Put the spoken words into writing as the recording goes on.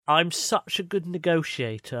I'm such a good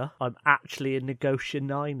negotiator, I'm actually a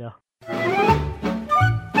negotiator.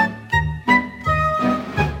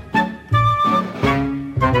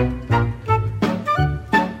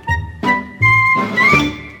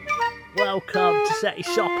 Welcome to Seti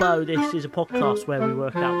Shoppo. This is a podcast where we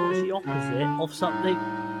work out what is the opposite of something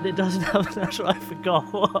that doesn't have. That's what I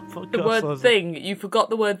forgot. What podcast the word was thing. You forgot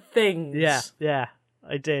the word things. Yeah,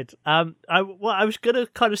 I did. I was going to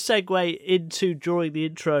kind of segue into during the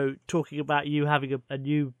intro talking about you having a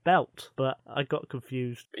new belt, but I got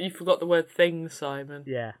confused. You forgot the word things, Simon.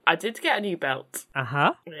 Yeah. I did get a new belt.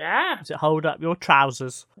 Uh-huh. Yeah. Does it hold up your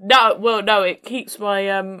trousers? No, well, no, it keeps my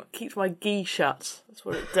gi shut. That's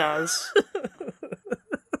what it does.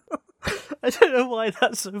 I don't know why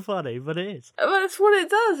that's so funny, but it is. Well, that's what it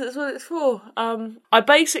does. That's what it's for. I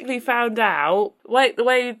basically found out. The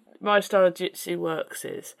way my style of jitsu works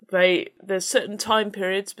is there's certain time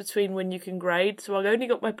periods between when you can grade. So I only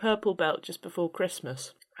got my purple belt just before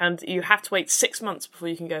Christmas. And you have to wait 6 months before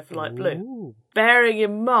you can go for light blue. Ooh. Bearing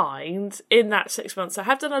in mind, in that 6 months, I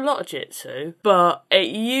have done a lot of jitsu, but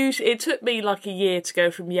it took me like a year to go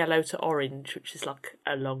from yellow to orange, which is like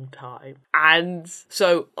a long time. And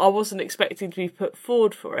so I wasn't expecting to be put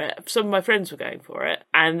forward for it. Some of my friends were going for it.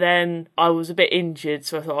 And then I was a bit injured,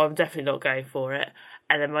 so I thought, I'm definitely not going for it.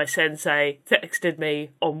 And then my sensei texted me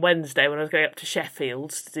on Wednesday when I was going up to Sheffield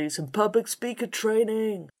to do some public speaker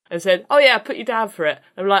training. And said, oh yeah, I'll put you down for it.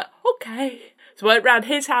 I'm like, okay. So I went round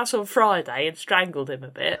his house on Friday and strangled him a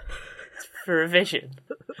bit for revision.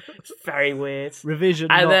 It's very weird.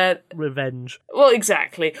 Revision, and not then, revenge. Well,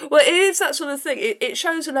 exactly. Well, it is that sort of thing. It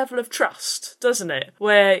shows a level of trust, doesn't it?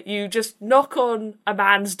 Where you just knock on a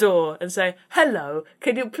man's door and say, hello,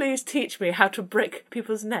 can you please teach me how to break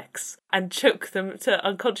people's necks and choke them to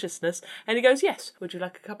unconsciousness? And he goes, yes. Would you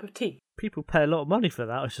like a cup of tea? People pay a lot of money for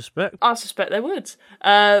that, I suspect. I suspect they would.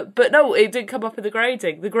 But no, it didn't come up in the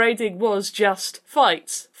grading. The grading was just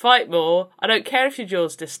fight. Fight more. I don't care if your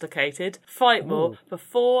jaw's dislocated. Fight more for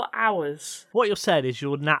 4 hours. What you're saying is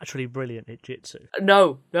you're naturally brilliant at jitsu.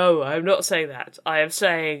 No, I'm not saying that. I am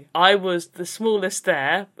saying I was the smallest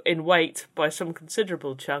there in weight by some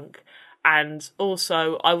considerable chunk. And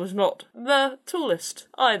also, I was not the tallest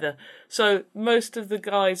either. So most of the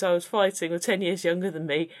guys I was fighting were 10 years younger than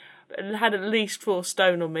me, had at least 4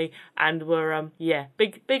 stone on me, and were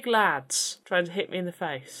big lads trying to hit me in the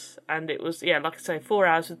face. And it was like I say, 4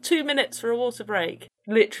 hours with 2 minutes for a water break.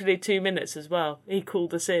 Literally 2 minutes as well. He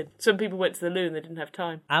called us in. Some people went to the loo and they didn't have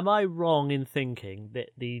time. Am I wrong in thinking that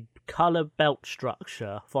the colour belt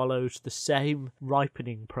structure follows the same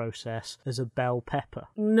ripening process as a bell pepper?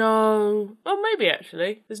 No. Oh, maybe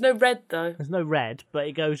actually. There's no red though. There's no red, but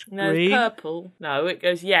it goes no, green. No, purple. No, it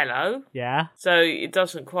goes yellow. Yeah. So it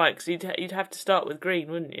doesn't quite, because you'd have to start with green,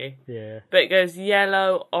 wouldn't you? Yeah. But it goes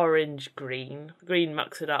yellow, orange, green. Green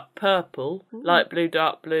mucks it up. Purple, light blue,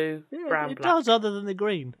 dark blue, brown, it black. It does, other than the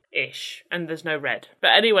green. Ish. And there's no red.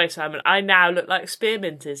 But anyway, Simon, I now look like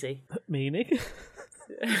Spearmint Izzy. Meaning?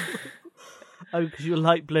 Oh, because you're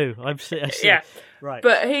light blue. I see. Yeah. Right.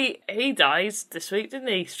 But he dies this week, didn't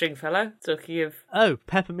he, Stringfellow? Talking of... Oh,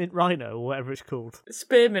 Peppermint Rhino, or whatever it's called.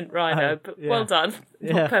 Spearmint Rhino, but well done.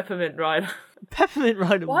 Yeah. Peppermint Rhino. Peppermint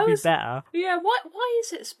Rhino would be better. Yeah, why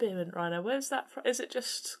is it Spearmint Rhino? Where's that from? Is it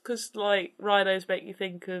just because, like, rhinos make you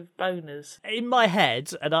think of boners? In my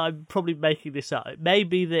head, and I'm probably making this up, it may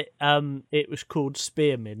be that it was called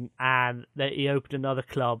Spearmint, and that he opened another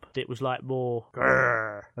club that was, like, more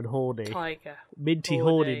grrr and horny. Tiger. Minty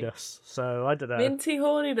horny. horniness. So, I don't know. Minty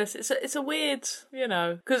horniness. It's a weird,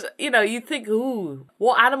 because, you'd think, ooh,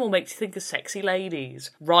 what animal makes you think of sexy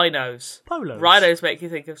ladies? Rhinos. Polos. Rhinos make you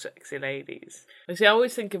think of sexy ladies. You see, I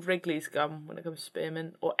always think of Wrigley's gum when it comes to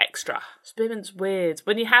spearmint, or extra. Spearmint's weird.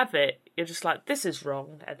 When you have it, you're just like, this is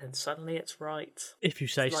wrong, and then suddenly it's right. If you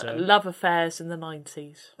say it's so. Like love affairs in the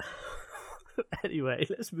 90s. Anyway,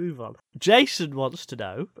 let's move on. Jason wants to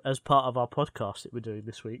know, as part of our podcast that we're doing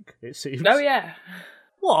this week, it seems. Oh, yeah.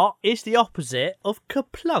 What is the opposite of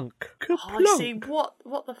Kerplunk? Kerplunk. Oh, I see. What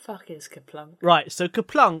the fuck is Kerplunk? Right, so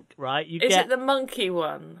Kerplunk, right, Is it the monkey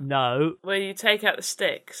one? No. Where you take out the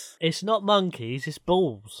sticks? It's not monkeys, it's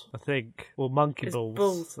balls, I think. Or monkey it's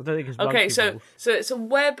balls. I don't think it's monkey balls. Okay, so it's a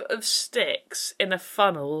web of sticks in a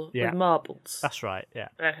funnel with marbles. That's right, yeah.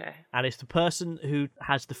 Okay. And it's the person who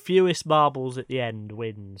has the fewest marbles at the end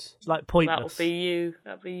wins. It's like pointless.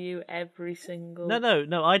 That'll be you every single...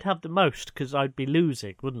 No, I'd have the most, because I'd be losing.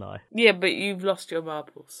 interesting, wouldn't I? Yeah, but you've lost your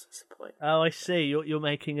marbles. That's the point. Oh, I see. You're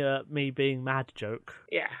making a me being mad joke.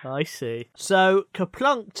 Yeah. I see. So,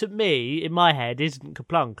 Kerplunk to me, in my head, isn't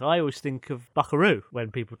Kerplunk. I always think of Buckaroo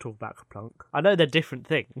when people talk about Kerplunk. I know they're different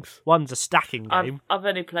things. One's a stacking game. I've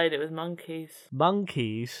only played it with monkeys.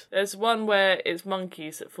 Monkeys? There's one where it's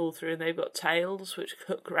monkeys that fall through and they've got tails which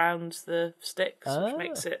hook round the sticks, which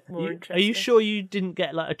makes it more interesting. Are you sure you didn't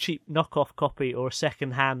get like a cheap knockoff copy or a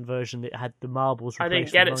second-hand version that had the marbles replaced? I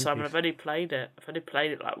didn't get it, monkeys? Simon. I've only played it. I've only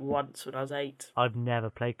played it like once when I was 8. I've never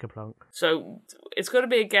played Kerplunk. So it's got to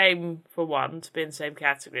be a game for one to be in the same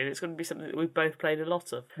category, and it's going to be something that we've both played a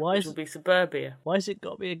lot of. Which will be Suburbia. Why has it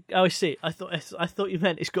got to be? Oh, I see. I thought you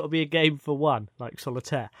meant it's got to be a game for one, like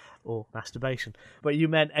solitaire or masturbation. But you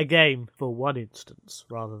meant a game for one instance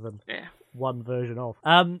rather than one version of.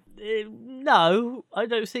 No, I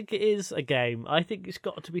don't think it is a game. I think it's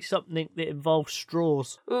got to be something that involves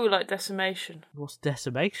straws. Ooh, like Decimation. What's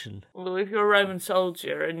Decimation? Well, if you're a Roman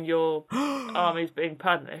soldier and your army's being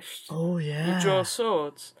punished, you draw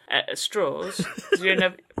swords, straws.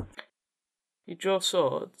 You draw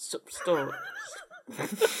swords, straws.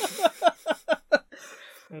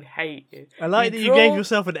 I hate you. I like that you gave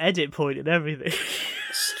yourself an edit point and everything.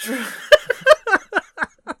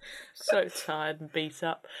 So tired and beat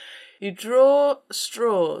up. You draw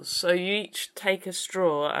straws, so you each take a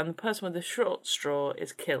straw, and the person with the short straw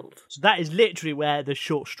is killed. So that is literally where the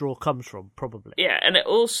short straw comes from, probably. Yeah, and it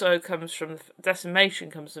also comes from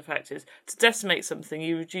decimation. Comes from the fact is to decimate something,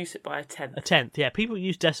 you reduce it by a tenth. A tenth, yeah. People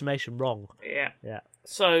use decimation wrong. Yeah.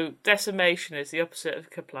 So decimation is the opposite of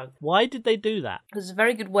Kerplunk. Why did they do that? It's a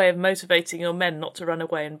very good way of motivating your men not to run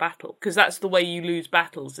away in battle, because that's the way you lose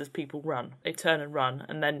battles is people run. They turn and run,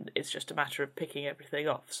 and then it's just a matter of picking everything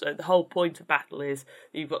off. So the whole point of battle is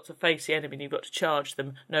that you've got to face the enemy and you've got to charge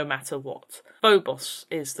them no matter what. Phobos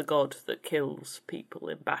is the god that kills people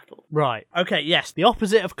in battle. Right. Okay, yes. The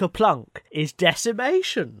opposite of Kerplunk is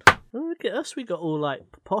decimation. Oh, look at us, we got all like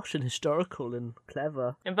posh and historical and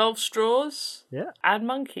clever. Involves straws? Yeah. And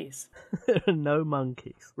monkeys. No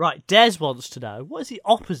monkeys. Right, Des wants to know, what is the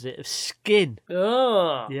opposite of skin?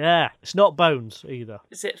 Oh. Yeah, it's not bones either.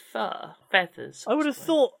 Is it fur? Feathers? I would have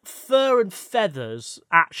thought fur and feathers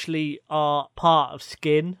actually are part of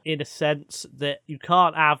skin in a sense that you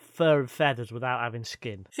can't have fur and feathers without having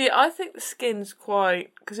skin. See, I think the skin's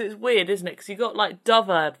quite... because it's weird, isn't it? Because you've got like Dove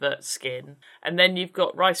advert skin, and then you've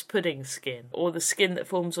got rice pudding skin, or the skin that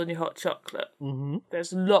forms on your hot chocolate. Mm-hmm.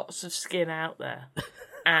 There's lots of skin out there.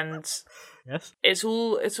 And yes, it's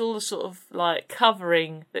all the sort of like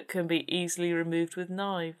covering that can be easily removed with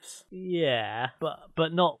knives. Yeah,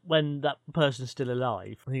 but not when that person's still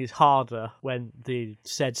alive. I think it's harder when the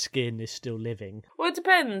said skin is still living. Well, it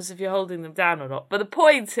depends if you're holding them down or not. But the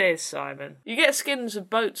point is, Simon, you get skins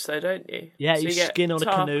of boats though, don't you? Yeah, so you skin on a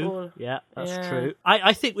canoe. Yeah, that's true.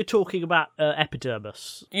 I think we're talking about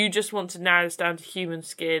epidermis. You just want to narrow this down to human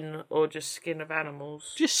skin or just skin of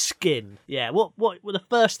animals? Just skin. Yeah. What the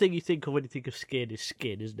first thing you think of when you think of skin,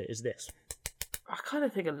 isn't it? Is this? I kind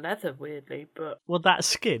of think of leather, weirdly, but... Well, that's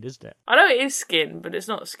skin, isn't it? I know it is skin, but it's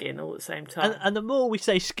not skin all at the same time. And the more we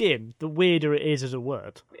say skin, the weirder it is as a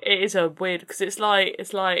word. It is a weird... because it's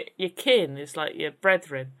like your kin is like your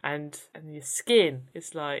brethren, and your skin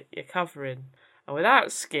is like your covering. And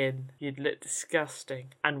without skin, you'd look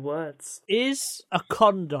disgusting. And words. Is a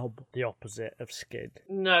condom the opposite of skin?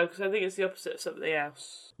 No, because I think it's the opposite of something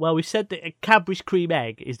else. Well, we said that a Cadbury's cream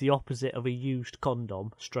egg is the opposite of a used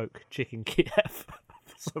condom stroke chicken Kiev.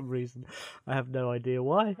 For some reason. I have no idea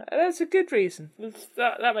why. That's a good reason.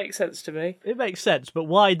 That makes sense to me. It makes sense, but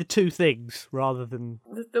why the two things rather than...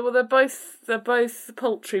 Well, they're both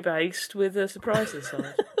poultry-based with a surprise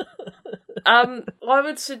inside. I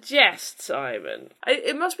would suggest, Simon,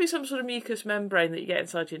 it must be some sort of mucous membrane that you get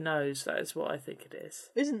inside your nose. That is what I think it is.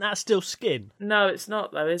 Isn't that still skin? No, it's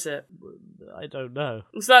not, though, is it? I don't know.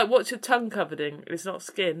 It's like, what's your tongue covered in? It's not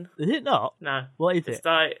skin. Is it not? No. What is it's it?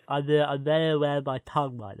 Like... I'm there wearing my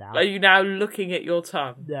tongue right now. Are you now looking at your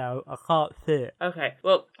tongue? No, I can't see it. Okay,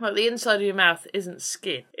 well, the inside of your mouth isn't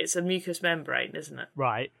skin. It's a mucous membrane, isn't it?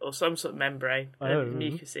 Right. Or some sort of membrane.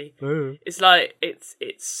 Mucousy. Oh. It's like,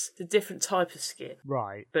 it's a different type of skin.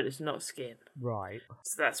 Right. But it's not skin. Right.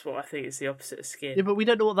 So that's what I think is the opposite of skin. Yeah, but we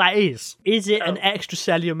don't know what that is. Is it an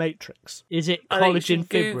extracellular matrix? Is it collagen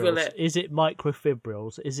fibrils? Is it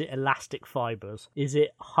microfibrils? Is it elastic fibres? Is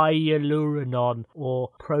it hyaluronan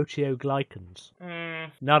or proteoglycans?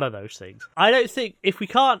 None of those things. I don't think if we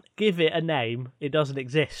can't give it a name, it doesn't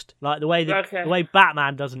exist. Like the way the way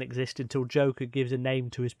Batman doesn't exist until Joker gives a name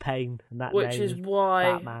to his pain, and that name is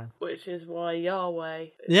Batman. Which is why Yahweh is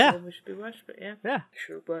Yeah. the one we should be worshipping. Yeah. Yeah.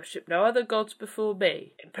 Should worship no other gods before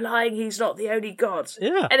me, implying he's not the only god.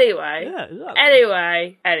 Yeah. Anyway. Yeah,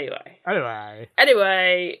 exactly.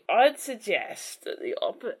 Anyway, I'd suggest that the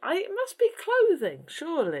opposite. It must be clothing,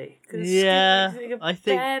 surely. Yeah, I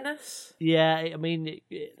think. Fairness. Yeah, I mean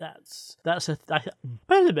that's a. I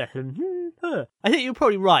think you're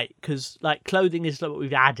probably right because like clothing is like what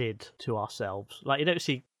we've added to ourselves. Like you don't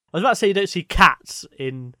see. I was about to say you don't see cats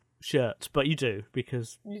in shirts, but you do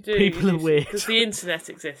because people are weird. Because the internet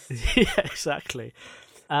exists. Yeah, exactly.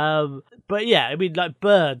 But yeah, I mean, like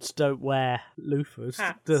birds don't wear loafers,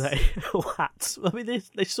 do they? Or hats. I mean,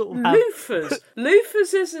 they sort of have loafers.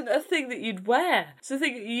 Loafers isn't a thing that you'd wear. It's a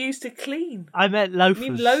thing that you use to clean. I meant loafers.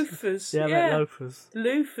 You mean loafers? Yeah, I meant loafers.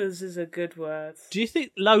 Loafers is a good word. Do you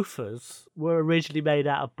think loafers were originally made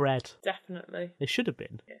out of bread? Definitely. They should have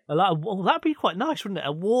been. Yeah. Well, that'd be quite nice, wouldn't it?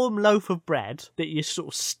 A warm loaf of bread that you sort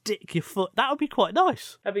of stick your foot. That would be quite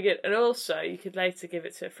nice. That'd be good. And also, you could later give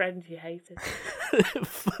it to a friend you hated.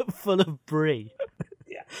 Full of brie.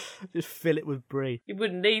 Yeah. Just fill it with brie. You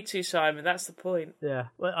wouldn't need to, Simon. That's the point. Yeah.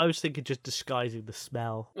 Well, I was thinking just disguising the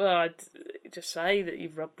smell. Well, I'd just say that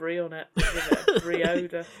you've rubbed brie on it. Give it a brie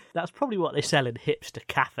odour. That's probably what they sell in hipster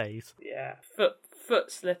cafes. Yeah.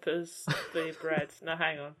 Foot slippers for your bread. No,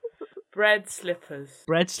 hang on. Bread slippers.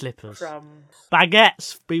 Bread slippers. Crumbs.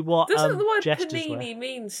 Baguettes be what Doesn't the word Jesters panini wear.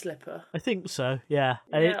 mean slipper? I think so, yeah.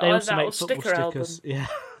 Yeah, And they also that make or football sticker stickers. album. Yeah.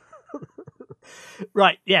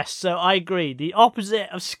 Right, yes, so I agree. The opposite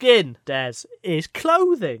of skin, Des, is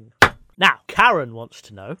clothing. Now, Karen wants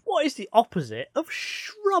to know, what is the opposite of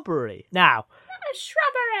shrubbery? Now, A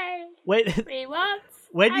shrubbery.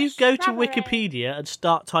 when you go to Wikipedia and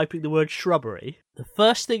start typing the word shrubbery, the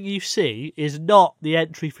first thing you see is not the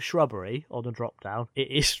entry for shrubbery on the drop-down.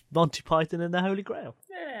 It is Monty Python and the Holy Grail.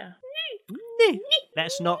 Yeah.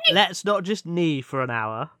 Let's not just knee for an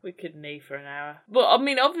hour. We could knee for an hour. Well, I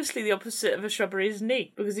mean, obviously the opposite of a shrubbery is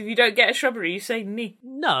knee. Because if you don't get a shrubbery, you say knee.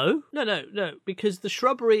 No. Because the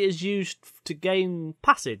shrubbery is used to gain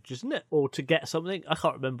passage, isn't it? Or to get something. I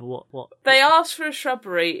can't remember what. They ask for a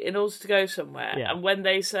shrubbery in order to go somewhere. Yeah. And when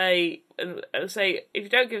they say, if you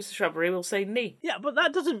don't give us a shrubbery, we'll say knee. Yeah, but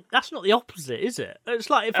that's not the opposite, is it? It's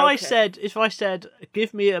like if I said,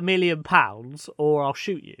 give me £1 million or I'll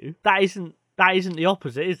shoot you, that isn't the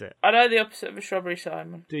opposite, is it? I know the opposite of a shrubbery,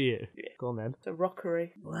 Simon. Do you? Yeah. Go on then. It's a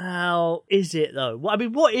rockery. Well, is it though? I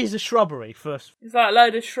mean, what is a shrubbery first? It's like a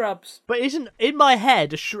load of shrubs. But isn't, in my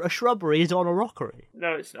head, a shrubbery is on a rockery?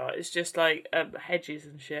 No, it's not. It's just like hedges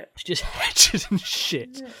and shit. It's just hedges and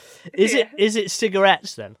shit. Yeah. Is it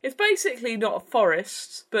cigarettes then? It's basically not a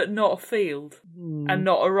forest, but not a field. And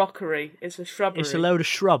not a rockery. It's a shrubbery. It's a load of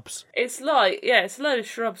shrubs. It's a load of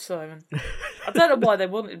shrubs, Simon. I don't know why they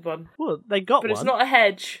wanted one. Well, they got But one. it's not a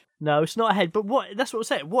hedge. No, it's not a hedge. But what? That's what I'm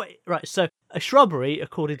saying. What? Right. So a shrubbery,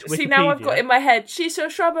 according to Wikipedia. See, now I've got in my head, she's a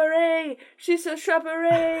shrubbery. She's a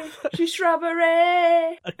shrubbery. She's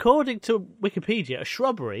shrubbery. According to Wikipedia, a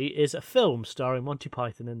shrubbery is a film starring Monty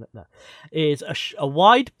Python in that. No, is a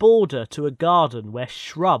wide border to a garden where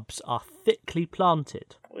shrubs are thickly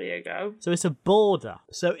planted. There you go. So it's a border.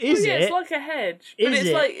 So is it? It's like a hedge. But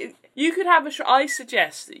it's like, you could have I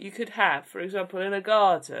suggest that you could have, for example, in a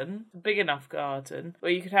garden, a big enough garden,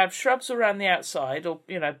 where you could have shrubs around the outside, or,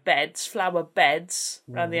 beds, flower beds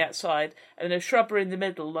around the outside, and a shrubbery in the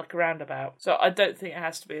middle, like a roundabout. So I don't think it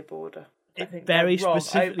has to be a border. I think very they're wrong.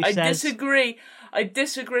 specifically I says... disagree. I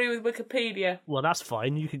disagree with Wikipedia. Well, that's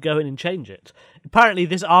fine. You could go in and change it. Apparently,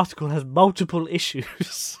 this article has multiple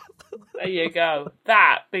issues. There you go.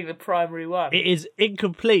 That being the primary one. It is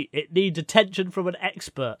incomplete. It needs attention from an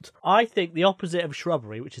expert. I think the opposite of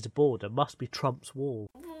shrubbery, which is a border, must be Trump's wall.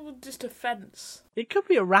 Just a fence. It could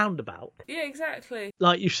be a roundabout. Yeah, exactly.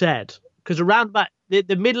 Like you said. Because a roundabout,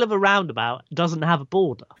 the middle of a roundabout doesn't have a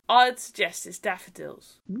border. I'd suggest it's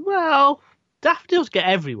daffodils. Well, daffodils get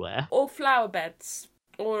everywhere. Or flower beds.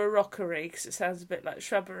 Or a rockery, because it sounds a bit like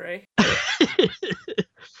shrubbery.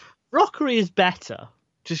 Rockery is better.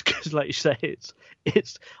 Just because, like you say,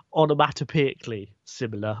 it's onomatopoeically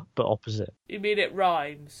similar but opposite. You mean it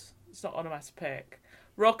rhymes? It's not onomatopoeic.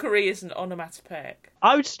 Rockery isn't onomatopoeic.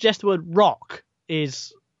 I would suggest the word rock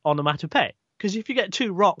is onomatopoeic. Because if you get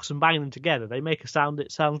two rocks and bang them together, they make a sound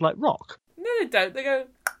that sounds like rock. No, they don't. They go...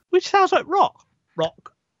 Which sounds like rock.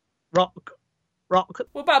 Rock. Rock. Rock.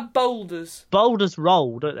 What about boulders? Boulders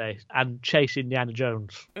roll, don't they? And chase Indiana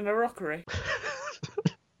Jones. In a rockery.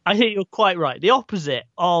 I think you're quite right. The opposite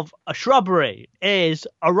of a shrubbery is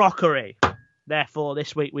a rockery. Therefore,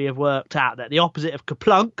 this week we have worked out that the opposite of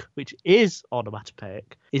Kerplunk, which is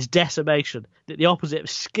onomatopoeic, is decimation. That the opposite of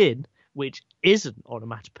skin, which isn't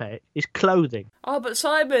onomatopoeic, is clothing. Oh, but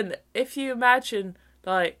Simon, if you imagine,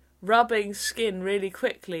 like, rubbing skin really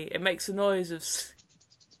quickly, it makes a noise of...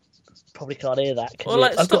 Probably can't hear that. Or,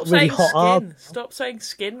 like, I've got really hot arms. Stop saying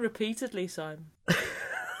skin repeatedly, Simon.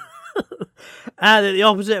 And that the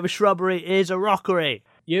opposite of a shrubbery is a rockery.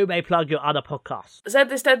 You may plug your other podcasts. Said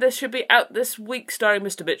this should be out this week, starring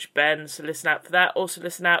Mr. Bitch Ben, so listen out for that. Also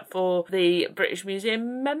listen out for the British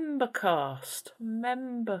Museum Membercast.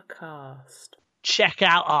 Check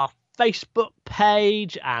out our Facebook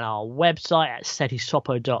page and our website at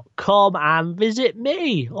setisopo.com and visit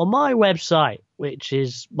me on my website, which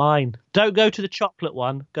is mine. Don't go to the chocolate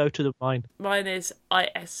one, go to mine. Mine is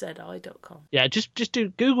iszi.com. Yeah, just do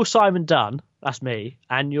Google Simon Dunn, that's me,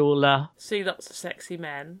 and you'll see lots of sexy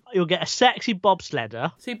men. You'll get a sexy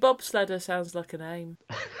bobsledder. See, bobsledder sounds like a name.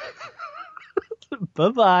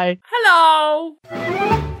 Bye-bye. Hello!